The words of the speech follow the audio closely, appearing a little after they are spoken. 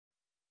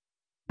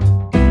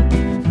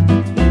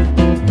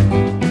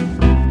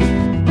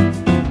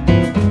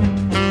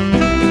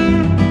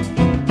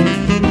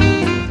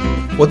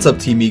What's up,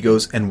 Team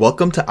Egos, and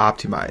welcome to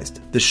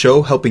Optimized, the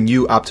show helping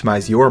you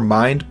optimize your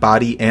mind,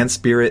 body, and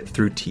spirit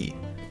through tea.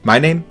 My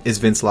name is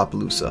Vince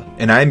LaPalooza,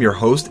 and I am your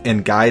host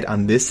and guide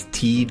on this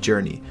tea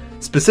journey.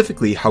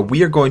 Specifically, how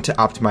we are going to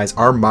optimize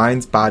our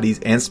minds,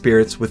 bodies, and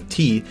spirits with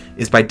tea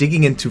is by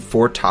digging into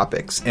 4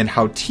 topics and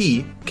how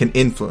tea can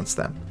influence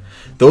them.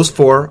 Those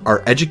 4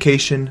 are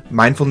education,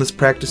 mindfulness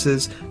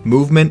practices,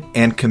 movement,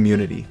 and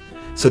community.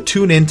 So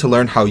tune in to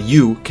learn how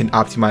you can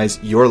optimize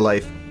your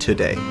life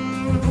today.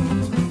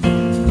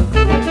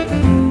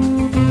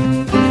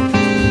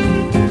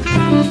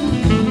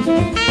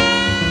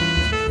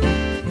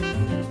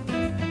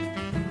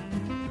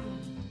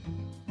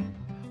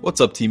 What's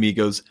up, Team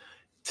Egos?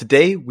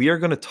 Today, we are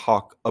going to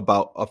talk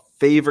about a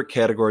favorite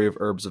category of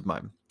herbs of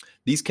mine.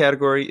 This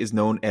category is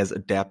known as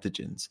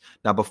adaptogens.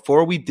 Now,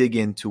 before we dig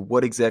into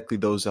what exactly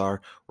those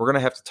are, we're going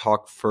to have to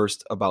talk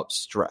first about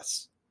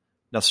stress.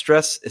 Now,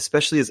 stress,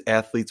 especially as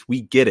athletes,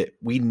 we get it.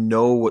 We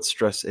know what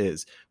stress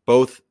is,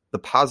 both the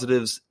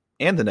positives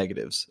and the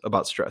negatives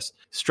about stress.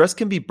 Stress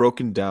can be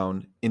broken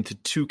down into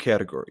 2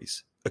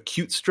 categories: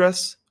 acute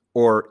stress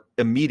or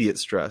immediate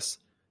stress,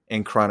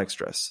 and chronic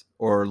stress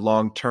or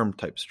long-term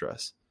type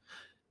stress.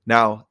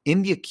 Now,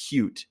 in the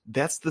acute,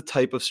 that's the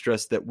type of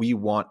stress that we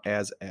want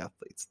as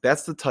athletes.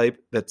 That's the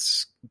type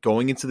that's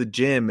going into the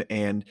gym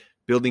and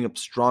building up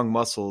strong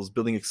muscles,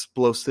 building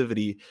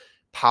explosivity,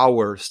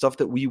 power, stuff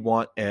that we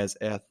want as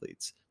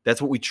athletes.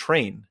 That's what we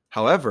train.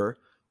 However,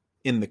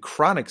 in the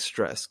chronic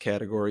stress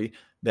category,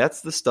 that's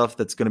the stuff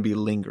that's going to be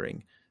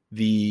lingering.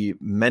 The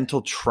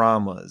mental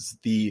traumas,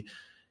 the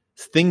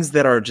things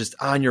that are just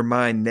on your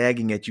mind,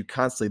 nagging at you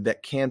constantly,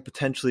 that can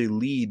potentially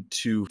lead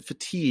to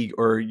fatigue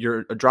or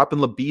a drop in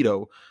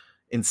libido,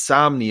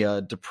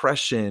 insomnia,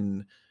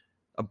 depression,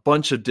 a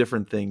bunch of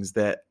different things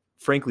that,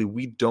 frankly,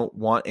 we don't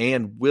want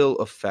and will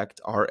affect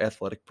our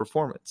athletic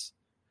performance.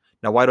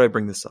 Now, why do I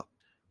bring this up?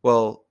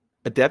 Well,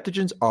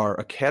 adaptogens are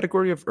a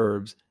category of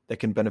herbs that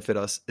can benefit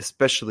us,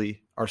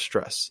 especially our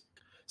stress.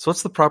 So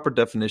what's the proper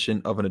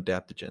definition of an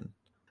adaptogen?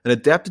 An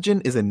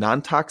adaptogen is a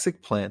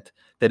non-toxic plant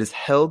that is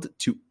held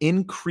to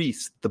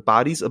increase the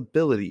body's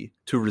ability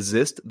to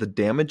resist the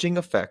damaging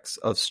effects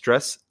of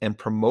stress and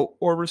promote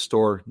or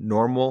restore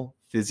normal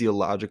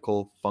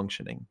physiological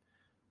functioning.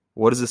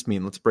 What does this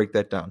mean? Let's break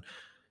that down.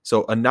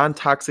 So a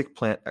non-toxic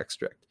plant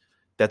extract.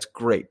 That's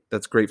great.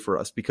 That's great for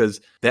us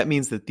because that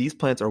means that these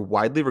plants are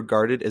widely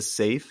regarded as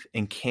safe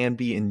and can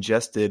be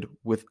ingested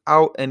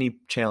without any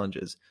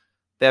challenges.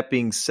 That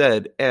being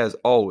said, as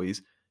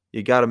always,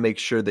 you got to make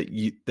sure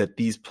that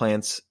these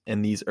plants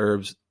and these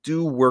herbs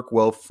do work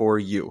well for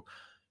you.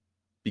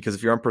 Because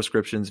if you're on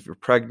prescriptions, if you're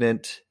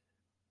pregnant,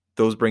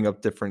 those bring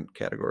up different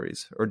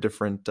categories or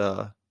different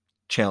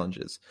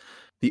challenges.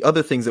 The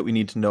other things that we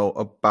need to know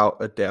about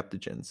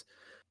adaptogens.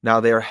 Now,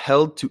 they are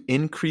held to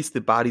increase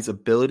the body's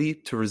ability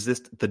to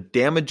resist the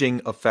damaging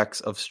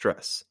effects of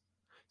stress.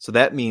 So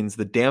that means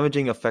the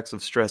damaging effects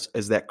of stress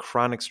is that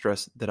chronic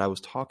stress that I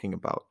was talking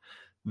about.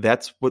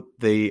 That's what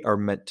they are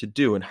meant to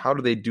do. And how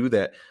do they do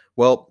that?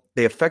 Well,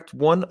 they affect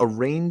a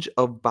range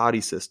of body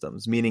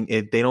systems, meaning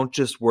they don't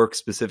just work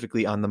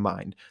specifically on the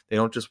mind. They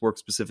don't just work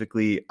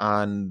specifically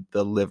on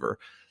the liver.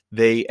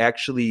 They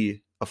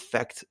actually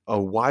affect a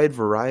wide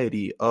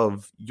variety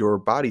of your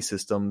body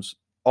systems,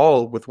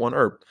 all with one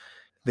herb.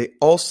 They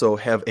also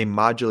have a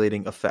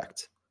modulating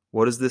effect.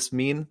 What does this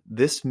mean?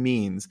 This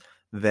means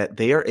that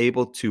they are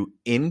able to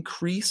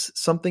increase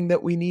something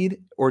that we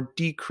need or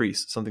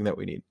decrease something that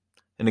we need.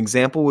 An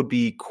example would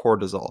be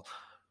cortisol.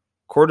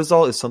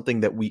 Cortisol is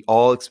something that we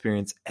all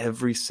experience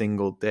every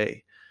single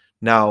day.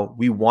 Now,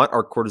 we want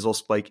our cortisol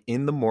spike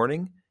in the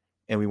morning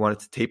and we want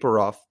it to taper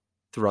off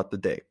throughout the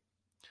day.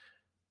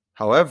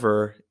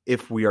 However,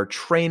 if we are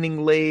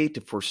training late,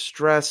 if we're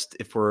stressed,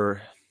 if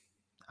we're,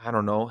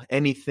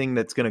 anything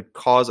that's going to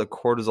cause a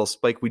cortisol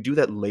spike, we do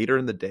that later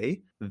in the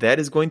day, that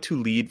is going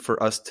to lead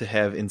for us to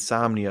have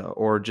insomnia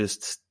or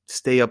just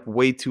stay up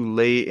way too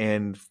late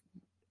and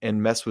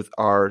mess with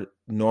our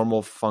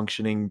normal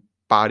functioning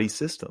body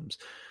systems.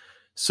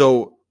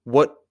 So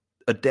what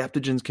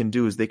adaptogens can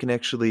do is they can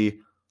actually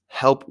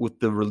help with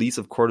the release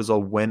of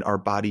cortisol when our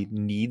body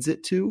needs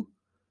it to,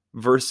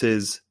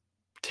 versus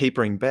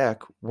tapering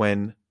back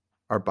when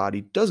our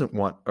body doesn't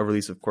want a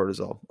release of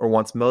cortisol or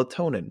wants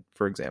melatonin,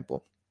 for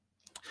example.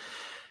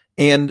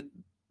 And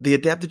the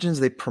adaptogens,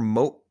 they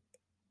promote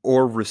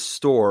or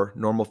restore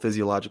normal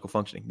physiological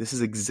functioning. This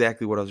is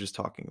exactly what I was just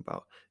talking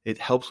about. It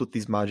helps with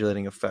these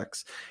modulating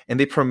effects. And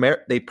they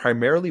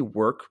primarily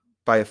work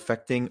by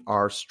affecting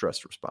our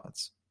stress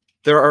response.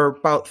 There are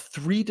about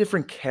 3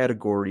 different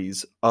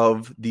categories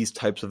of these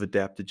types of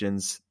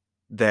adaptogens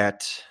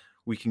that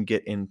we can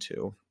get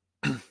into.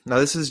 Now,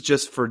 this is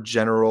just for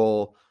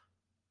general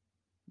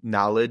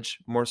knowledge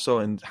more so,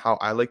 and how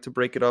I like to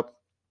break it up.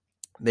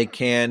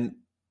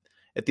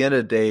 At the end of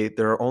the day,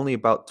 there are only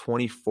about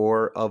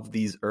 24 of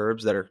these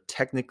herbs that are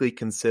technically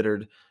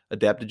considered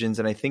adaptogens,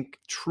 and I think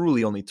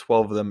truly only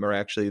 12 of them are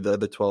actually, the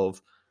other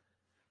 12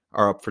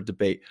 are up for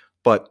debate.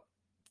 But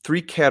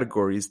 3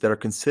 categories that are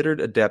considered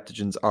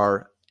adaptogens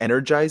are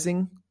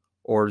energizing,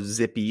 or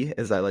zippy,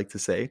 as I like to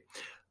say,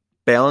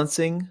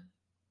 balancing,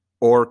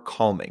 or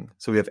calming.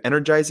 So we have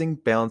energizing,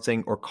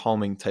 balancing, or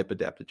calming type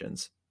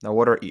adaptogens. Now,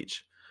 what are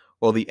each?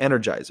 Well, the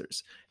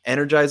energizers.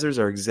 Energizers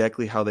are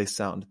exactly how they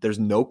sound. There's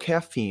no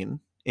caffeine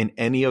in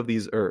any of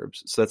these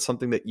herbs. So that's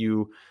something that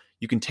you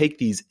can take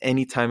these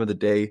any time of the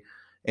day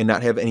and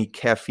not have any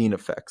caffeine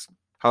effects.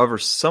 However,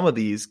 some of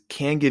these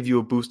can give you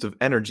a boost of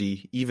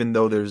energy even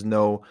though there's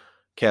no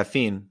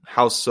caffeine.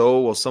 How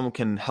so? Well, some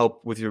can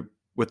help with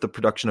the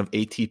production of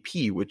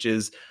ATP, which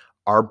is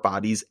our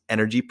body's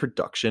energy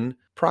production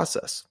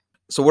process.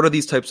 So what are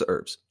these types of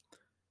herbs?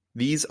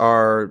 These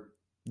are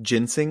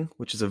ginseng,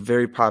 which is a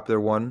very popular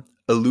one,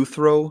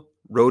 eleuthero,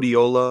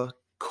 rhodiola,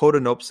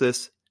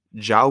 cotinopsis,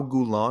 jiao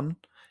gulan,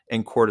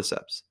 and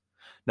cordyceps.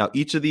 Now,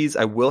 each of these,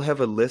 I will have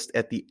a list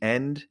at the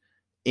end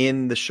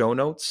in the show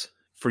notes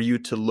for you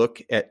to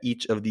look at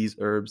each of these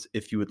herbs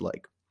if you would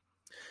like.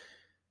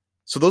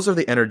 So those are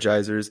the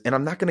energizers, and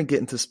I'm not going to get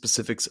into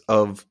specifics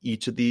of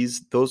each of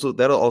these.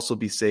 That'll also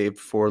be saved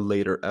for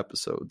later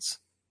episodes.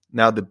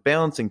 Now, the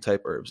balancing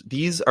type herbs.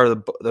 These are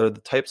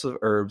the types of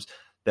herbs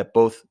that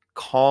both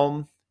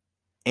calm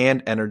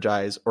and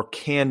energize, or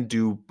can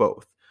do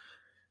both.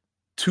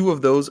 Two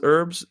of those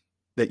herbs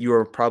that you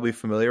are probably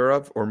familiar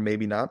of, or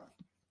maybe not,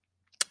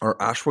 are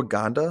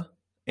ashwagandha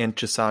and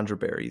chisandra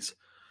berries.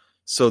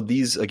 So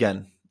these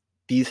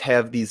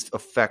have these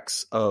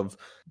effects of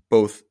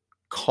both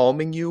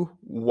calming you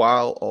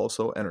while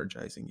also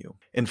energizing you.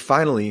 And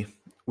finally,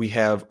 we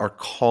have our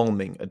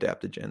calming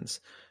adaptogens.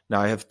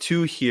 Now, I have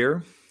two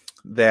here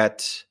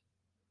that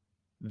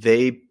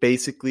they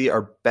basically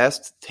are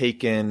best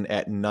taken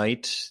at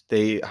night.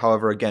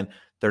 However, again,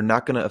 they're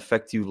not going to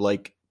affect you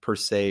like, per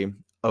se,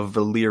 a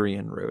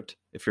valerian root.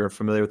 If you're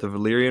familiar with a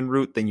valerian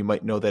root, then you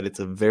might know that it's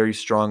a very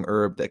strong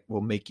herb that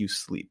will make you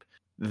sleep.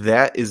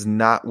 That is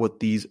not what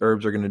these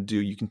herbs are going to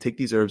do. You can take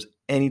these herbs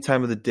any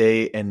time of the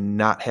day and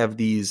not have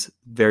these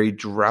very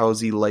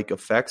drowsy-like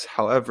effects.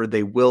 However,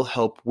 they will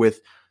help with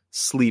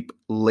sleep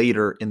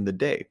later in the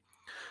day.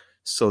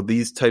 So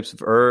these types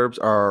of herbs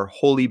are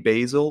holy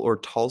basil or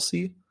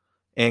tulsi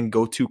and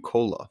gotu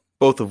kola,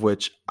 both of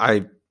which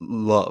I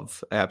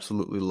love,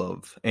 absolutely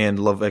love, and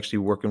love actually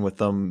working with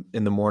them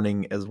in the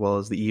morning as well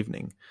as the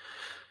evening.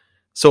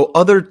 So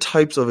other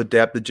types of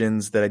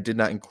adaptogens that I did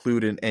not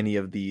include in any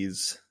of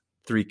these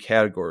three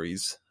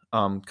categories,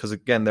 because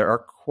again, there are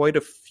quite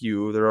a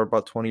few. There are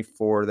about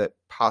 24 that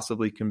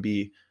possibly can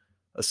be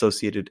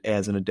associated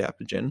as an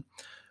adaptogen.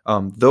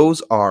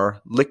 Those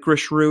are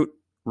licorice root,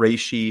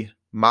 reishi,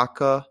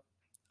 maca,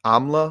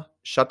 amla,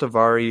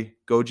 shatavari,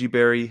 goji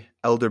berry,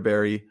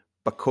 elderberry,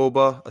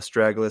 bacoba,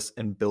 astragalus,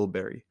 and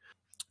bilberry.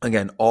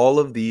 Again, all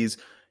of these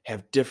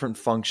have different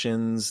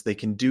functions. They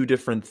can do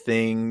different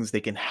things.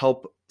 They can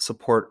help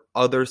support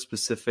other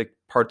specific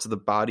parts of the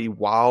body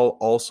while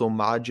also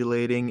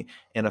modulating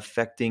and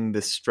affecting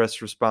the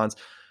stress response.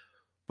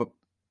 But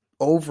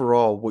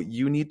overall, what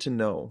you need to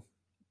know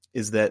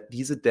is that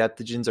these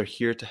adaptogens are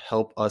here to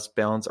help us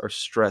balance our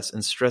stress,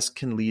 and stress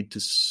can lead to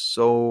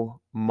so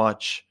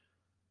much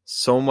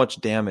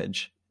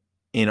damage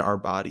in our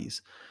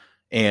bodies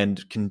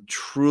and can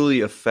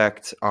truly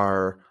affect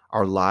our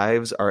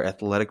lives, our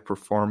athletic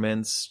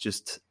performance,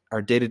 just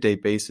our day-to-day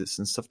basis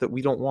and stuff that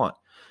we don't want.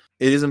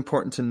 It is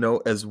important to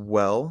note as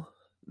well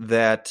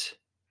that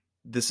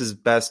this is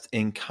best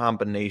in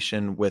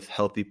combination with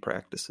healthy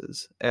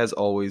practices. As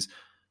always,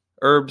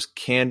 herbs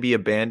can be a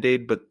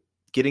band-aid, but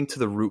getting to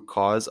the root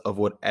cause of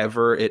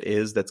whatever it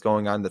is that's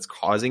going on that's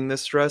causing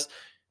this stress,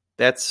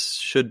 that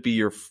should be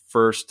your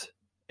first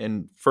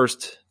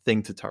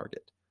thing to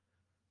target.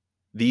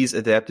 These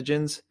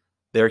adaptogens,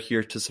 they're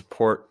here to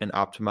support and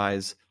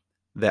optimize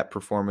that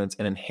performance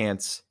and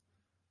enhance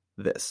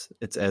this.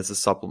 It's as a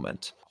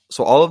supplement.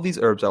 So all of these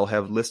herbs I'll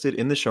have listed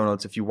in the show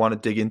notes if you want to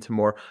dig into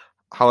more.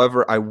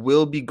 However, I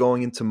will be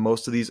going into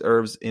most of these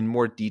herbs in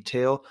more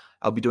detail.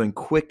 I'll be doing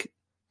quick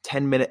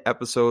 10-minute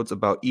episodes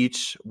about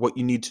each, what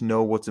you need to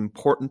know, what's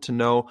important to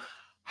know,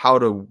 how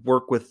to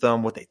work with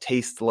them, what they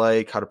taste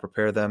like, how to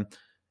prepare them,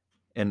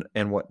 and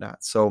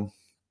whatnot. So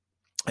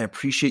I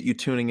appreciate you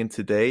tuning in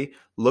today.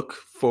 Look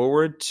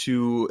forward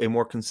to a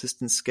more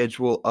consistent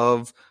schedule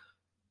of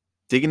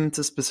digging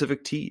into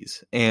specific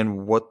teas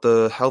and what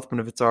the health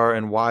benefits are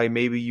and why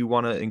maybe you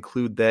want to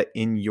include that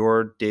in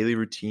your daily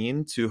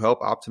routine to help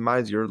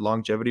optimize your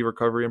longevity,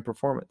 recovery, and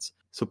performance.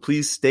 So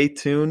please stay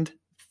tuned.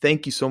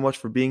 Thank you so much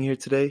for being here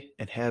today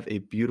and have a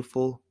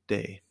beautiful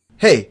day.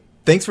 Hey,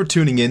 thanks for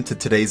tuning in to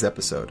today's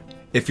episode.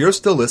 If you're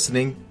still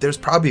listening, there's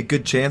probably a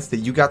good chance that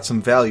you got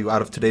some value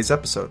out of today's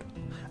episode.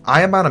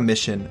 I am on a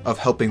mission of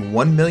helping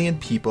 1 million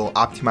people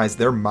optimize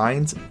their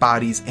minds,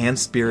 bodies, and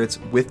spirits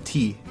with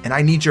tea, and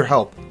I need your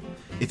help.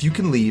 If you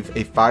can leave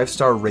a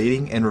 5-star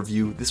rating and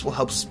review, this will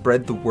help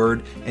spread the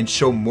word and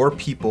show more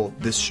people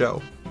this show.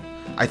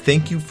 I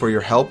thank you for your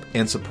help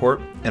and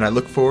support, and I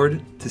look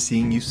forward to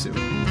seeing you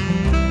soon.